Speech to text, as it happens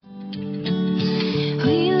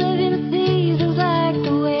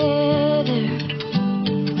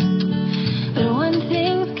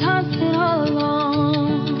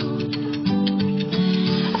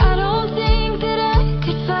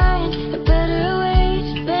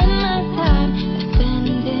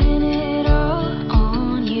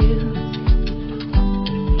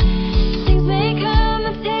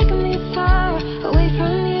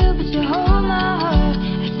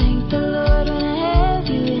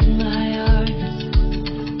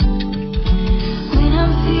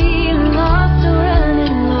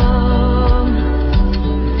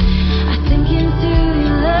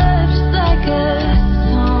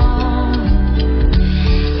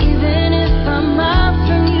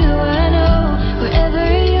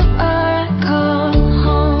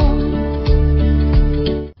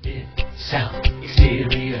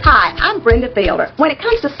Brenda Fielder. When it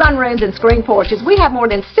comes to sunrooms and screen porches, we have more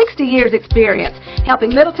than 60 years experience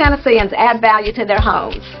helping Middle Tennesseans add value to their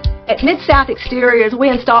homes. At Mid-South Exteriors, we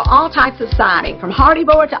install all types of siding, from hardy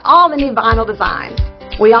board to all the new vinyl designs.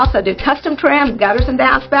 We also do custom trim, gutters and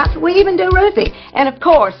downspouts. We even do roofing. And of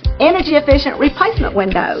course, energy-efficient replacement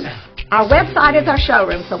windows. Our website is our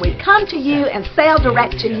showroom, so we come to you and sell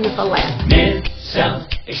direct to you for less.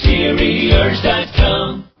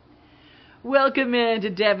 MidSouthExteriors.com. Welcome in to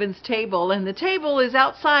Devon's table, and the table is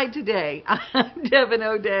outside today. I'm Devon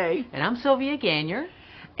O'Day. And I'm Sylvia Gagnier.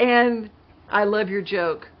 And I love your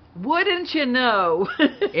joke. Wouldn't you know?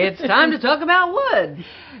 It's time to talk about wood.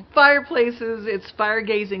 Fireplaces, it's fire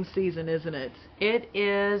gazing season, isn't it? It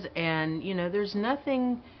is, and you know, there's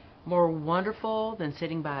nothing more wonderful than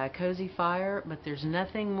sitting by a cozy fire, but there's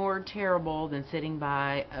nothing more terrible than sitting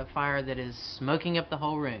by a fire that is smoking up the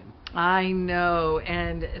whole room. I know,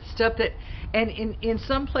 and stuff that, and in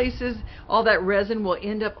some places, all that resin will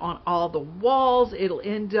end up on all the walls. It'll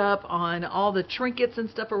end up on all the trinkets and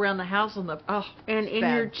stuff around the house. And in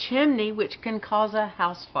your chimney, which can cause a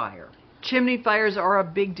house fire. Chimney fires are a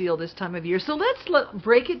big deal this time of year. So let's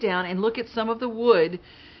break it down and look at some of the wood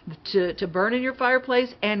to burn in your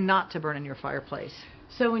fireplace and not to burn in your fireplace.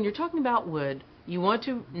 So when you're talking about wood, you want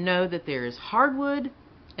to know that there is hardwood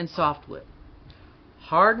and softwood.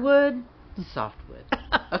 Hardwood, softwood.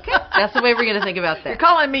 Okay, that's the way we're going to think about that. You're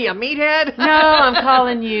calling me a meathead? No, I'm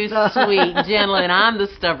calling you sweet, gentle, and I'm the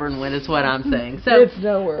stubborn one is what I'm saying. So it's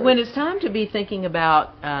no worries. When it's time to be thinking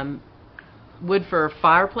about wood for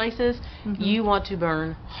fireplaces, you want to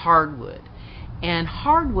burn hardwood. And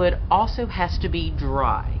hardwood also has to be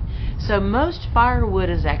dry. So most firewood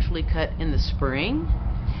is actually cut in the spring,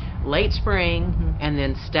 late spring, and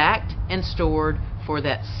then stacked and stored for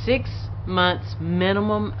that 6 months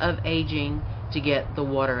minimum of aging to get the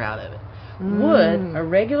water out of it. Wood, a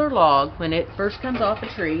regular log, when it first comes off a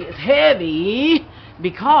tree, is heavy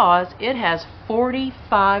because it has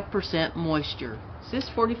 45% moisture. So this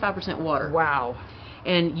is 45% water. Wow.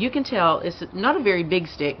 And you can tell it's not a very big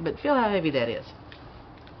stick, but feel how heavy that is.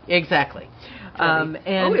 Exactly. And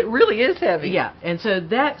it really is heavy. Yeah, and so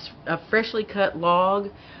that's a freshly cut log.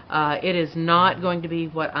 It is not going to be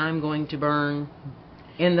what I'm going to burn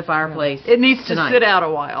in the fireplace. It needs tonight. to sit out a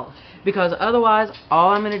while. Because otherwise, all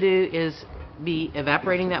I'm going to do is be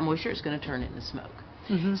evaporating that moisture. It's going to turn it into smoke.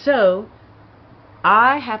 So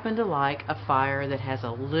I happen to like a fire that has a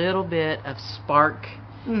little bit of spark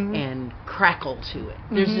and crackle to it.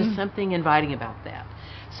 There's just something inviting about that.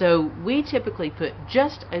 So we typically put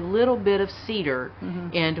just a little bit of cedar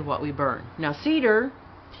into what we burn. Now cedar,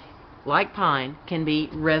 like pine, can be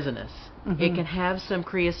resinous. It can have some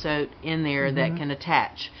creosote in there that can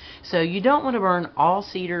attach. So you don't want to burn all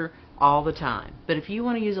cedar all the time. But if you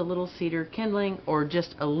want to use a little cedar kindling or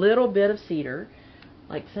just a little bit of cedar,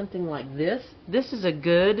 like something like this, this is a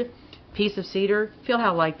good piece of cedar. Feel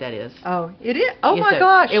how light that is. Oh, it is? Oh, my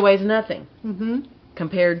gosh. It weighs nothing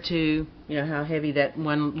compared to, you know, how heavy that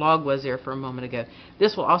one log was there for a moment ago.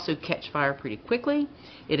 This will also catch fire pretty quickly.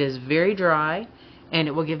 It is very dry, and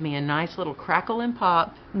it will give me a nice little crackle and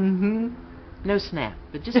pop. No snap,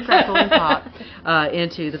 but just crackle and pop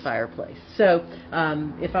into the fireplace. So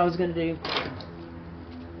if I was going to do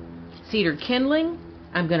cedar kindling,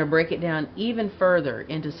 I'm going to break it down even further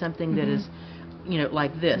into something that is, you know,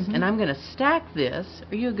 like this. And I'm going to stack this.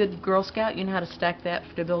 Are you a good Girl Scout? You know how to stack that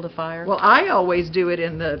to build a fire? Well, I always do it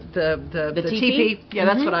in the teepee. Yeah,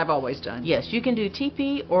 that's what I've always done. Yes, you can do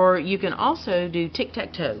teepee, or you can also do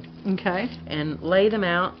tic-tac-toe. Okay. And lay them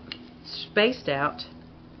out, spaced out,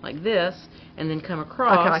 like this, and then come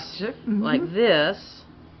across like this,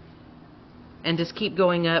 and just keep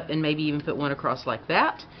going up, and maybe even put one across like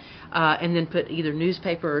that. And then put either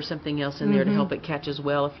newspaper or something else in there to help it catch as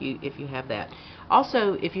well if you have that.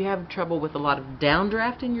 Also, if you have trouble with a lot of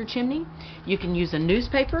downdraft in your chimney, you can use a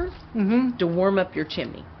newspaper to warm up your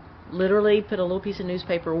chimney. Literally put a little piece of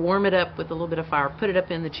newspaper, warm it up with a little bit of fire, put it up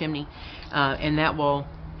in the chimney, and that will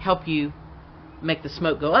help you make the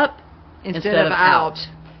smoke go up instead of out,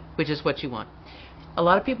 which is what you want. A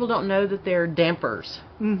lot of people don't know that there are dampers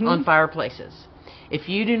on fireplaces. If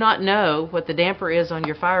you do not know what the damper is on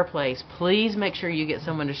your fireplace, please make sure you get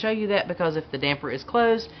someone to show you that, because if the damper is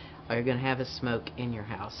closed, you're going to have a smoke in your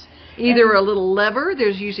house. Either a little lever,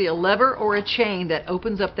 there's usually a lever, or a chain that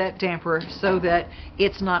opens up that damper so that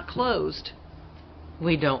it's not closed.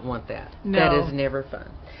 We don't want that. No. That is never fun.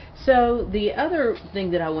 So the other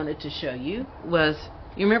thing that I wanted to show you was,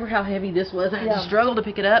 you remember how heavy this was? I had to struggle to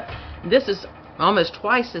pick it up. This is almost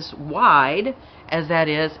twice as wide as that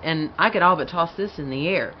is, and I could all but toss this in the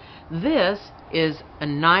air. This is a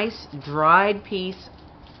nice dried piece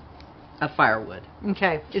of firewood.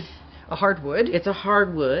 Okay. It's a hardwood. It's a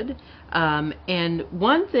hardwood. And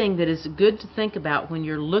one thing that is good to think about when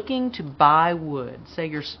you're looking to buy wood, say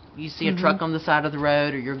you see a truck on the side of the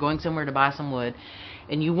road, or you're going somewhere to buy some wood,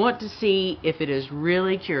 and you want to see if it is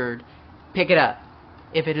really cured, pick it up.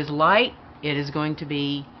 If it is light, it is going to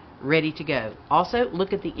be ready to go. Also,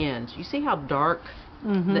 look at the ends. You see how dark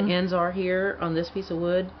the ends are here on this piece of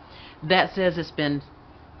wood? That says it's been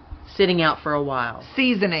sitting out for a while.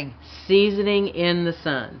 Seasoning in the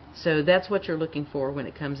sun. So that's what you're looking for when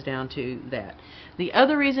it comes down to that. The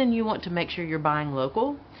other reason you want to make sure you're buying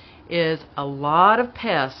local is a lot of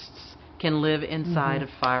pests can live inside of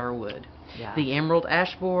firewood. Yeah. The emerald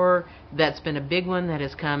ash borer, that's been a big one that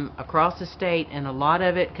has come across the state, and a lot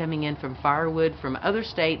of it coming in from firewood from other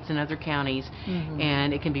states and other counties,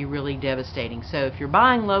 and it can be really devastating. So if you're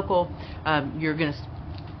buying local, you're going to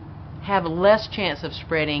have less chance of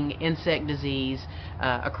spreading insect disease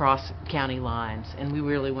across county lines, and we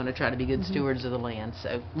really want to try to be good stewards of the land.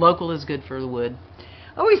 So local is good for the wood.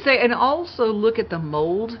 I always say, and also look at the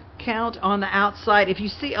mold count on the outside. If you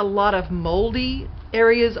see a lot of moldy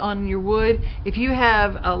areas on your wood, if you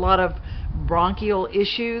have a lot of bronchial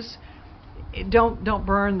issues, don't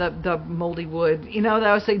burn the moldy wood. You know,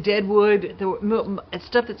 I would say dead wood,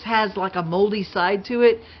 stuff that has like a moldy side to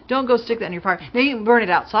it. Don't go stick that in your fire. Now you can burn it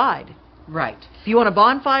outside. Right. If you want a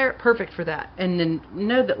bonfire, perfect for that. And then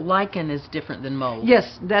know that lichen is different than mold.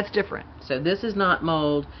 Yes, that's different. So this is not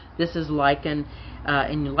mold. This is lichen.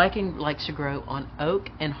 And lichen likes to grow on oak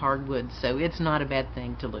and hardwood, so it's not a bad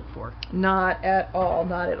thing to look for. Not at all.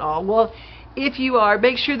 Not at all. Well, if you are,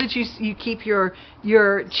 make sure that you keep your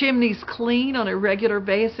chimneys clean on a regular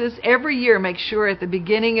basis. Every year, make sure at the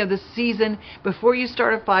beginning of the season, before you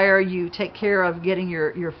start a fire, you take care of getting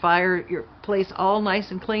your place all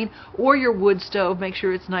nice and clean, or your wood stove, make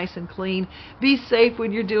sure it's nice and clean. Be safe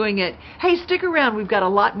when you're doing it. Hey, stick around. We've got a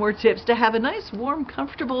lot more tips to have a nice, warm,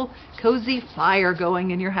 comfortable, cozy fire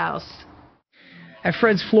going in your house. At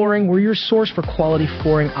Fred's Flooring, we're your source for quality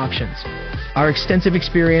flooring options. Our extensive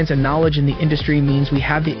experience and knowledge in the industry means we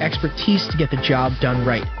have the expertise to get the job done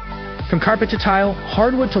right. From carpet to tile,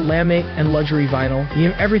 hardwood to laminate, and luxury vinyl, we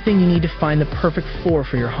have everything you need to find the perfect floor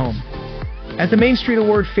for your home. As the Main Street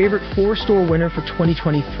Award Favorite Floor Store winner for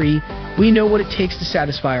 2023, we know what it takes to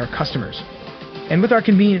satisfy our customers. And with our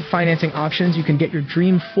convenient financing options, you can get your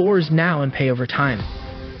dream floors now and pay over time.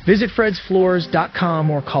 Visit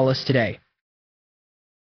fredsfloors.com or call us today.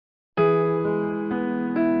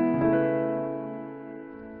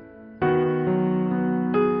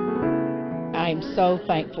 I'm so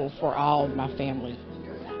thankful for all of my family.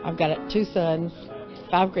 I've got 2 sons,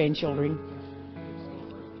 5 grandchildren,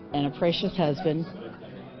 and a precious husband,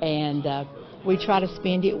 and we try to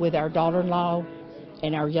spend it with our daughter-in-law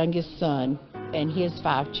and our youngest son and his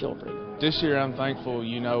 5 children. This year I'm thankful,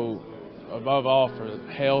 above all for the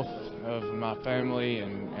health of my family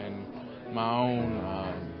and my own.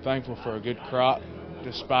 Thankful for a good crop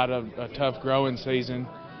despite a tough growing season,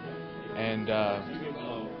 and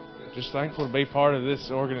just thankful to be part of this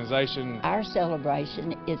organization. Our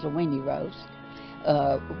celebration is a Winnie Roast.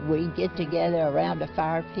 We get together around a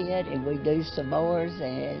fire pit and we do s'mores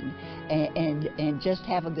and just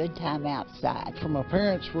have a good time outside. For my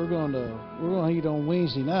parents, we're going to eat on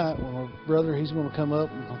Wednesday night. When my brother, he's going to come up,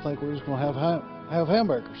 and I think we're just going to have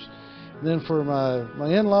hamburgers. And then for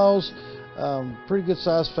my in-laws, pretty good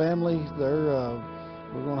sized family.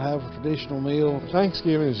 We're going to have a traditional meal.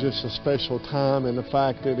 Thanksgiving is just a special time, and the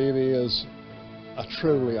fact that it is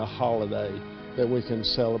truly a holiday that we can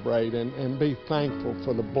celebrate and be thankful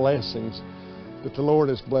for the blessings that the Lord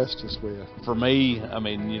has blessed us with. For me,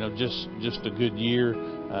 just a good year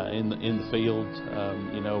in the field,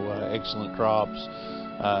 excellent crops,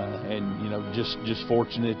 and just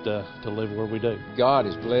fortunate to live where we do. God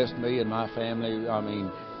has blessed me and my family.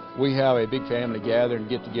 We have a big family gathering,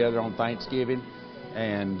 get together on Thanksgiving.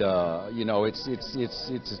 And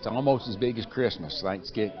it's almost as big as Christmas.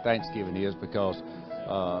 Thanksgiving is, because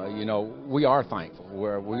we are thankful.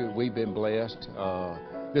 We've been blessed.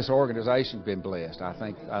 This organization's been blessed. I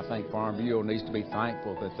think Farm Bureau needs to be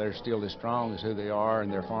thankful that they're still as strong as who they are, and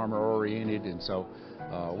they're farmer oriented. And so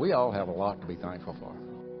we all have a lot to be thankful for.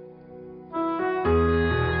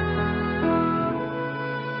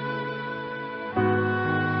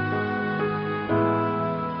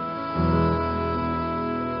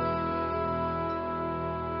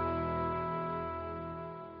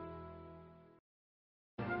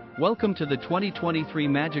 Welcome to the 2023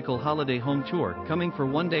 Magical Holiday Home Tour, coming for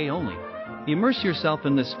one day only. Immerse yourself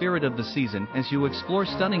in the spirit of the season as you explore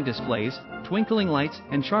stunning displays, twinkling lights,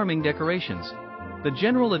 and charming decorations. The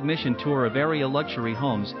general admission tour of area luxury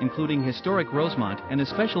homes, including historic Rosemont, and a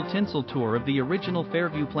special tinsel tour of the original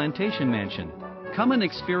Fairview Plantation Mansion. Come and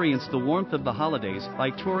experience the warmth of the holidays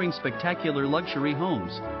by touring spectacular luxury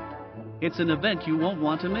homes. It's an event you won't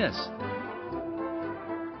want to miss.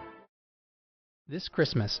 This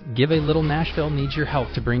Christmas, Give a Little Nashville needs your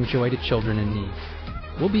help to bring joy to children in need.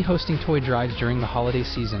 We'll be hosting toy drives during the holiday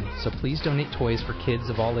season, so please donate toys for kids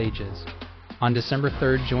of all ages. On December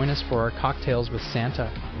 3rd, join us for our Cocktails with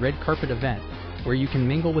Santa red carpet event, where you can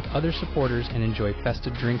mingle with other supporters and enjoy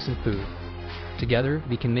festive drinks and food. Together,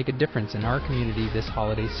 we can make a difference in our community this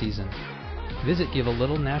holiday season. Visit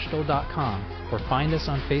givealittle.nashville.com or find us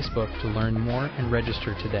on Facebook to learn more and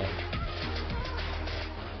register today.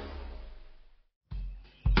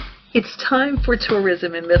 It's time for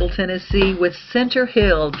tourism in Middle Tennessee with Center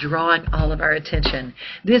Hill drawing all of our attention.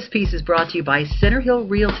 This piece is brought to you by Center Hill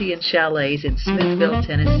Realty and Chalets in Smithville,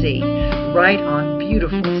 Tennessee, right on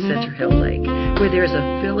beautiful Center Hill Lake, where there's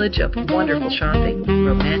a village of wonderful shopping,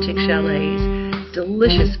 romantic chalets,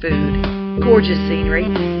 delicious food, gorgeous scenery,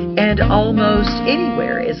 and almost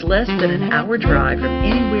anywhere is less than an hour drive from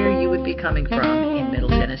anywhere you would be coming from in Middle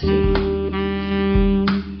Tennessee.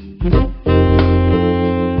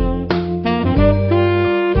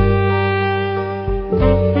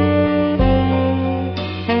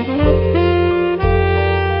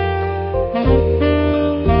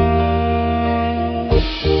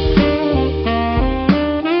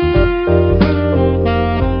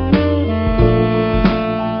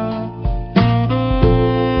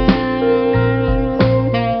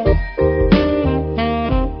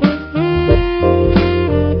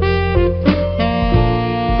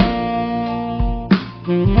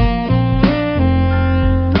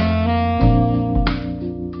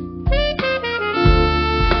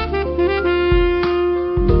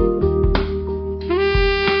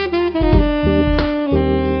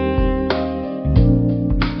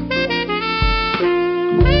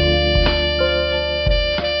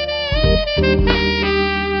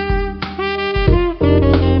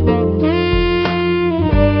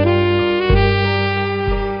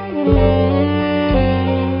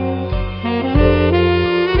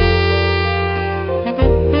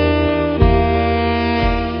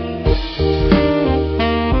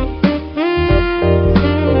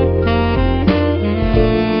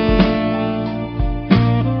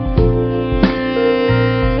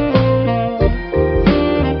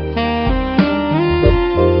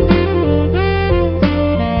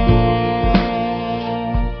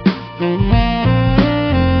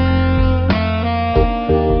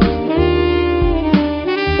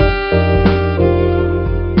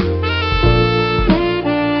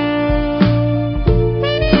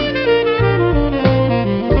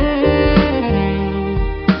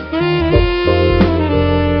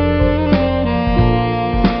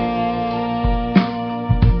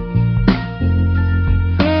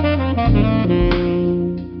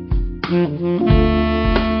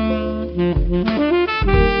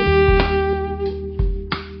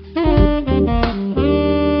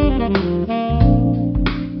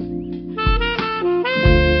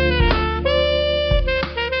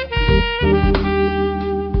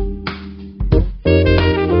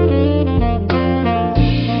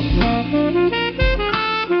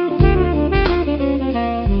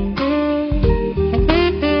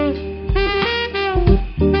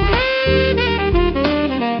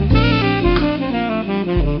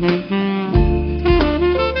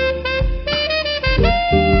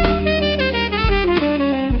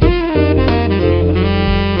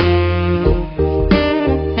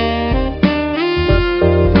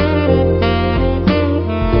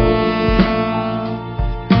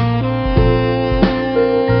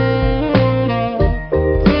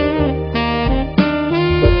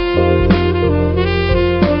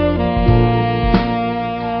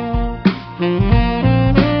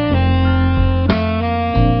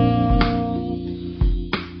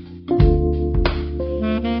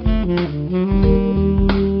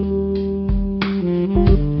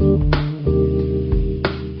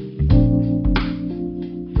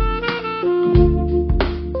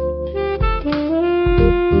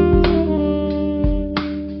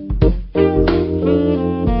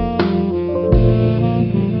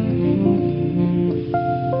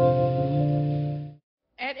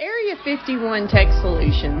 Tech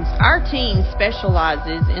Solutions, our team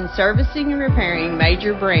specializes in servicing and repairing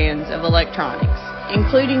major brands of electronics,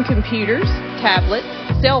 including computers, tablets,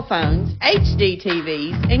 cell phones, HD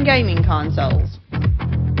TVs, and gaming consoles.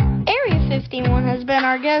 Area 51 has been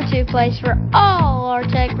our go-to place for all our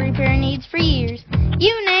tech repair needs for years.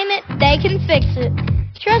 You name it, they can fix it.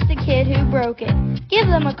 Trust the kid who broke broke it. Give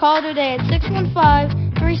them a call today at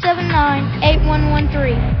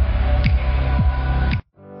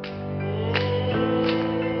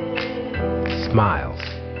 615-379-8113. Smiles.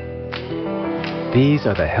 These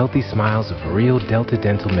are the healthy smiles of real Delta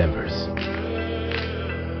Dental members.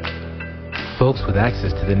 Folks with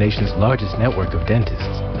access to the nation's largest network of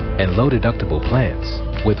dentists and low-deductible plans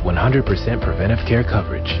with 100% preventive care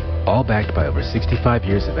coverage, all backed by over 65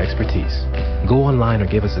 years of expertise. Go online or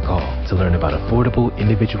give us a call to learn about affordable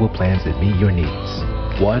individual plans that meet your needs.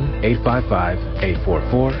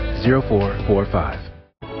 1-855-844-0445.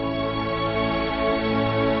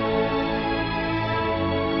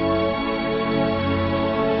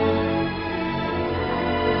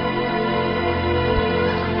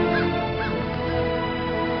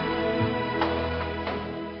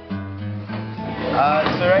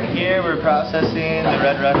 So right here we're processing the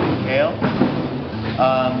red Russian kale.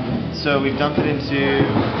 So we've dumped it into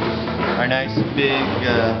our nice big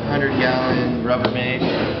 100-gallon Rubbermaid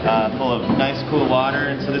full of nice cool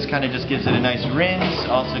water, and so this kind of just gives it a nice rinse,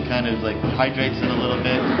 also kind of like hydrates it a little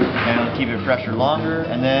bit and it'll keep it fresher longer.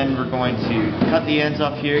 And then we're going to cut the ends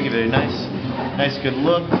off here, give it a nice good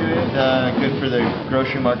look to it, good for the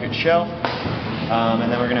grocery market shelf,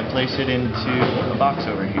 and then we're going to place it into a box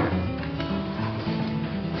over here.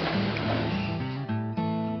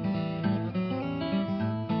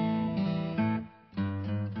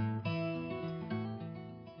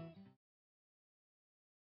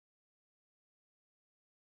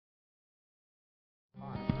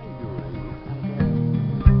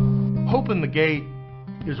 Open the Gate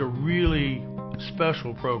is a really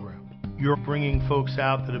special program. You're bringing folks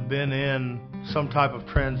out that have been in some type of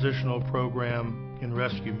transitional program in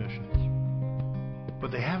rescue missions,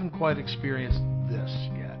 but they haven't quite experienced this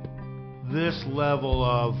yet. This level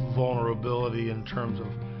of vulnerability in terms of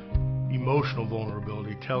emotional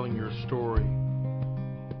vulnerability, telling your story.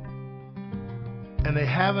 And they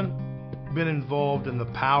haven't been involved in the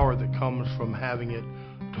power that comes from having it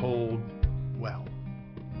told well.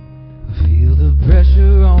 Feel the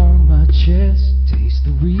pressure on my chest, taste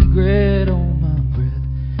the regret on my breath,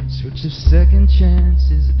 search of second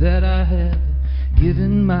chances that I haven't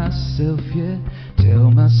given myself yet.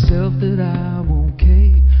 Tell myself that I won't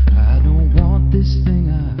cave, I don't want this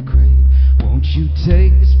thing I crave. Won't you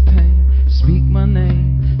take this pain, speak my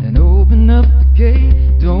name, and open up the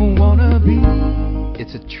gate? Don't wanna be.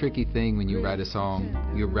 It's a tricky thing when you write a song,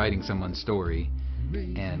 you're writing someone's story,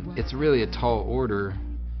 and it's really a tall order,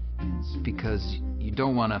 because you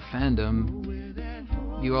don't want to offend them,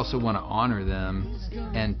 you also want to honor them,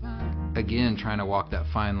 and again trying to walk that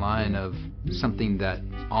fine line of something that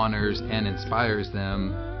honors and inspires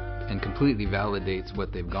them and completely validates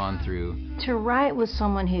what they've gone through. To write with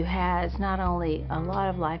someone who has not only a lot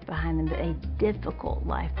of life behind them, but a difficult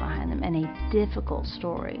life behind them and a difficult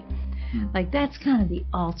story. Like, that's kind of the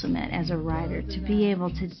ultimate as a writer, to be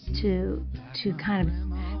able to kind of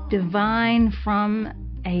divine from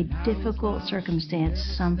a difficult circumstance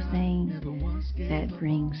something that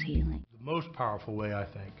brings healing. The most powerful way, I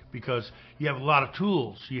think, because you have a lot of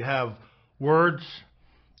tools. You have words,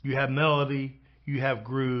 you have melody, you have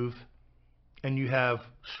groove, and you have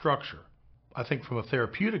structure. I think from a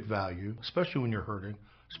therapeutic value, especially when you're hurting,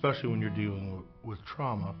 especially when you're dealing with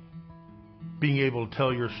trauma, being able to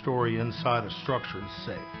tell your story inside a structure is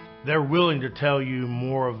safe. They're willing to tell you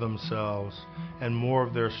more of themselves and more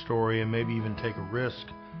of their story, and maybe even take a risk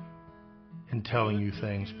in telling you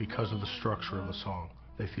things because of the structure of a song.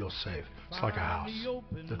 They feel safe. It's like a house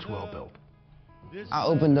that's well built. I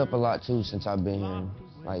opened up a lot too since I've been here.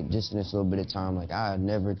 Like, just in this little bit of time, like, I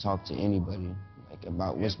never talked to anybody like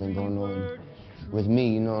about what's been going on with me,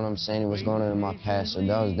 you know what I'm saying, and what's going on in my past. So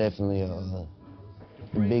that was definitely a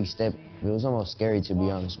big step. It was almost scary, to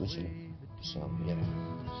be honest with you. So, yeah.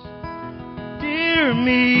 Dear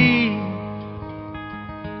me,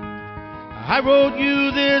 I wrote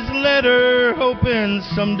you this letter hoping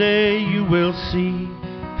someday you will see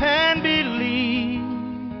and believe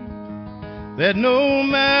that no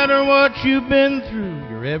matter what you've been through,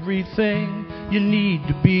 you're everything you need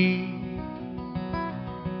to be.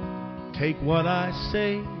 Take what I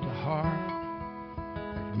say to heart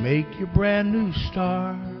and make your brand new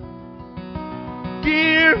start.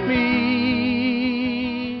 Dear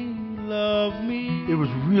me, love me. It was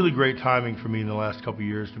really great timing for me in the last couple of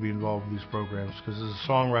years to be involved with these programs, because as a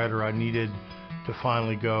songwriter I needed to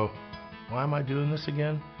finally go, why am I doing this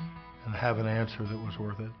again? And have an answer that was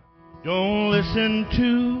worth it. Don't listen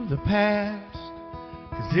to the past,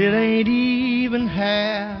 'cause it ain't even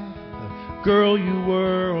half the girl you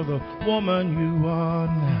were or the woman you are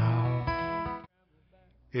now.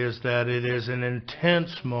 Is that it is an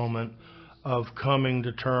intense moment of coming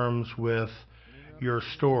to terms with your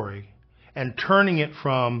story and turning it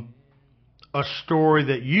from a story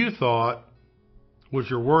that you thought was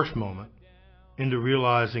your worst moment into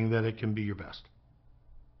realizing that it can be your best.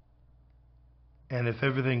 And if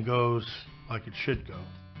everything goes like it should go,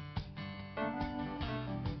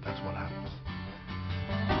 that's what happens.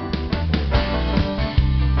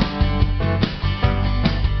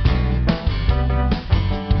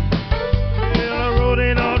 Well, I wrote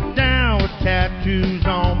it all down with tattoos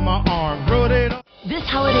on my arm. Wrote it all. This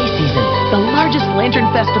holiday season, the largest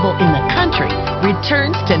lantern festival in the country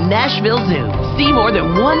returns to Nashville Zoo. See more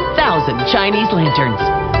than 1,000 Chinese lanterns.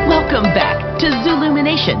 Welcome back to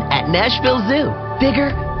Zoolumination at Nashville Zoo.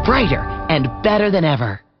 Bigger, brighter, and better than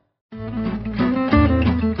ever.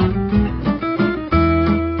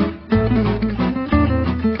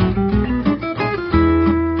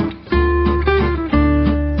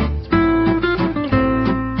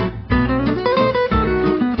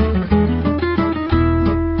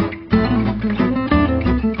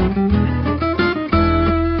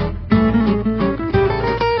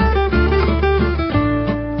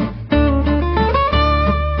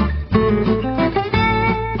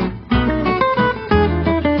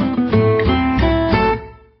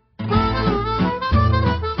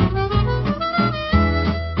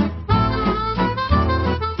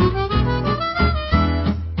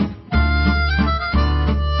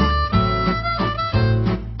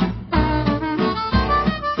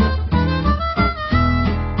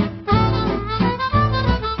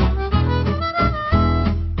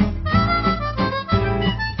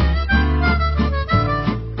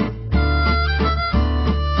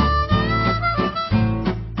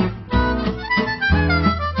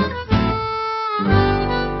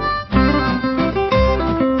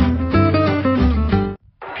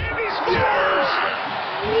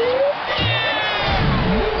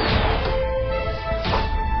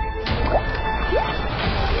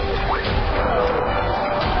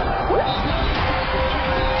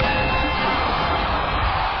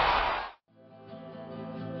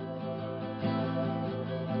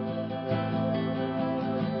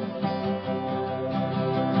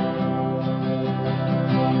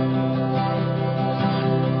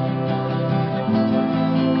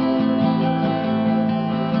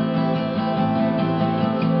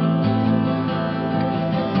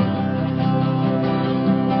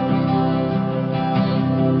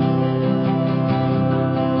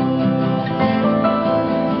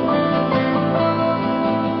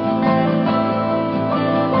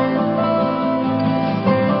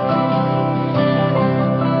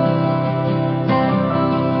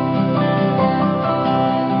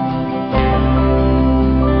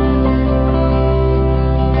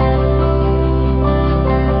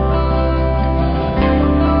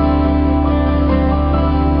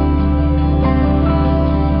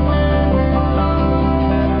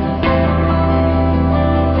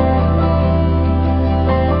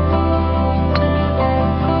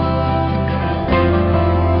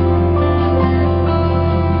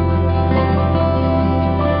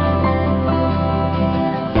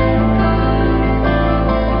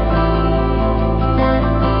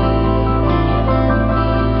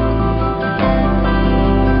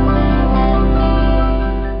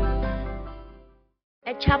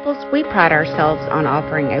 We pride ourselves on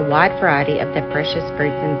offering a wide variety of the freshest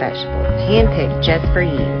fruits and vegetables, handpicked just for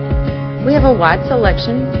you. We have a wide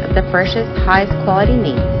selection of the freshest, highest quality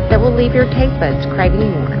meats that will leave your taste buds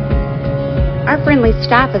craving more. Our friendly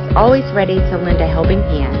staff is always ready to lend a helping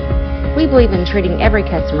hand. We believe in treating every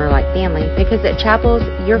customer like family because at Chapel's,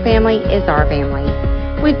 your family is our family.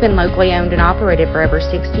 We've been locally owned and operated for over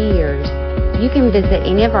 60 years. You can visit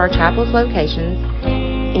any of our Chapel's locations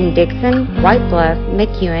in Dixon, White Bluff,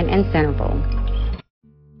 McEwen, and Centerville.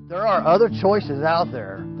 There are other choices out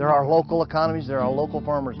there. There are local economies, there are local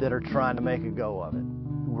farmers that are trying to make a go of it.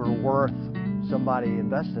 We're worth somebody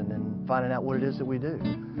investing in finding out what it is that we do.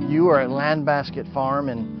 You are at Land Basket Farm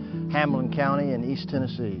in Hamilton County in East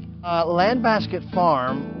Tennessee. Land Basket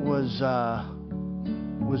Farm was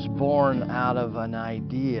born out of an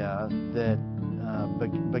idea that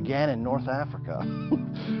began in North Africa.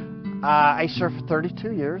 I served for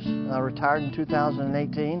 32 years. I retired in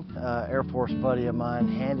 2018. Air Force buddy of mine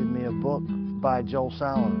handed me a book by Joel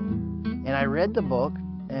Salatin. And I read the book,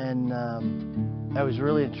 and I was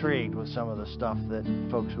really intrigued with some of the stuff that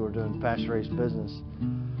folks who are doing pasture-raised business.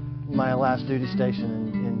 My last duty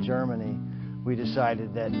station in Germany, we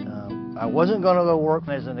decided that I wasn't going to go work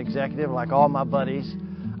as an executive like all my buddies.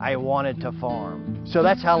 I wanted to farm. So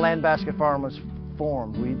that's how Land Basket Farm was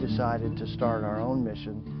formed. We decided to start our own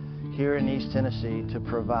mission here in East Tennessee to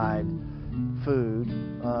provide food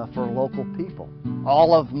for local people.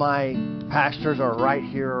 All of my pastures are right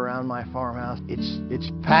here around my farmhouse.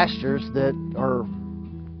 It's pastures that are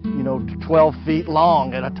 12 feet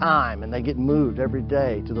long at a time, and they get moved every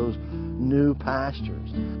day to those new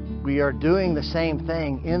pastures. We are doing the same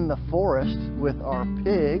thing in the forest with our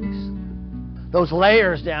pigs. Those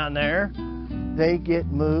layers down there, they get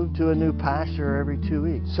moved to a new pasture every 2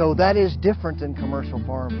 weeks. So that is different than commercial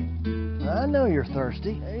farming. I know you're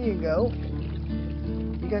thirsty. There you go.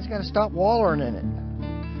 You guys got to stop wallowing in it.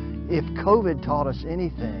 If COVID taught us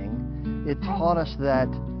anything, it taught us that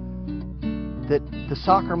the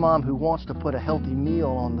soccer mom who wants to put a healthy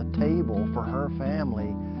meal on the table for her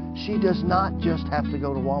family, she does not just have to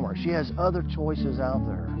go to Walmart. She has other choices out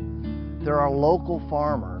there. There are local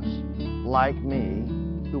farmers like me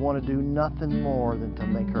who want to do nothing more than to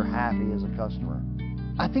make her happy as a customer.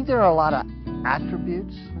 I think there are a lot of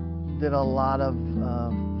attributes that a lot of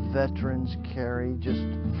veterans carry just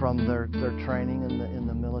from their training in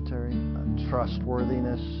the military.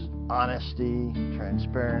 Trustworthiness, honesty,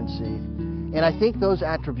 transparency. And I think those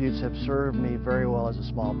attributes have served me very well as a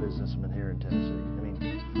small businessman here in Tennessee. I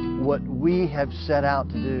mean, what we have set out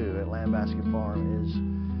to do at Land Basket Farm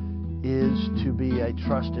is to be a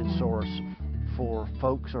trusted source for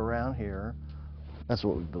folks around here. That's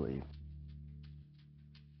what we believe.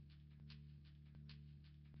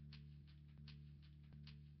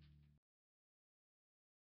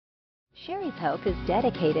 Sherry's Hope is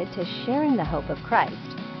dedicated to sharing the hope of Christ,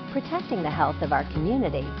 protecting the health of our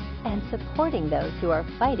community, and supporting those who are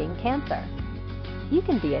fighting cancer. You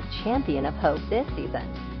can be a champion of hope this season.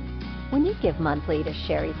 When you give monthly to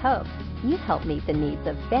Sherry's Hope, you help meet the needs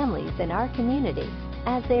of families in our community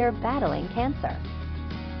as they are battling cancer.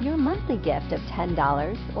 Your monthly gift of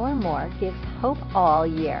 $10 or more gives hope all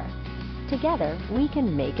year. Together, we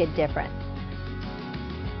can make a difference.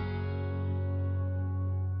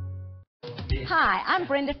 Hi, I'm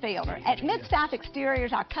Brenda Fielder. At Mid-South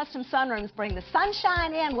Exteriors, our custom sunrooms bring the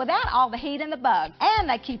sunshine in without all the heat and the bugs. And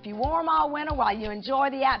they keep you warm all winter while you enjoy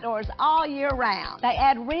the outdoors all year round. They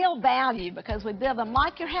add real value because we build them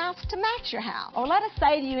like your house to match your house. Or let us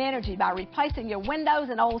save you energy by replacing your windows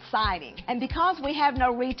and old siding. And because we have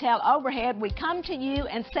no retail overhead, we come to you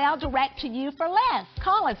and sell direct to you for less.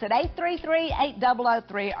 Call us at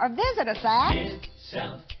 833-8003 or visit us at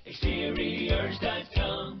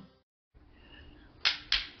MidSouthExteriors.com.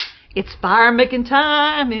 It's fire making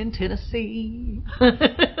time in Tennessee.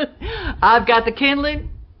 I've got the kindling.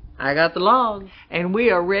 I got the logs. And we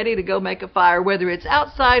are ready to go make a fire, whether it's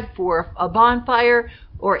outside for a bonfire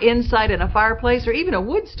or inside in a fireplace or even a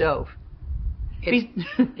wood stove.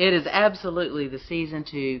 It is absolutely the season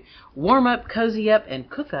to warm up, cozy up, and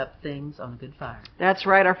cook up things on a good fire. That's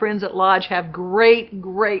right. Our friends at Lodge have great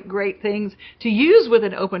things to use with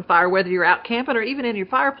an open fire, whether you're out camping or even in your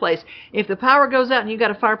fireplace. If the power goes out and you've got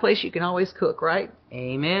a fireplace, you can always cook, right?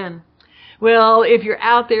 Amen. Well, if you're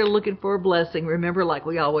out there looking for a blessing, remember, like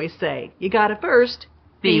we always say, you got to first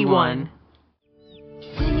be one.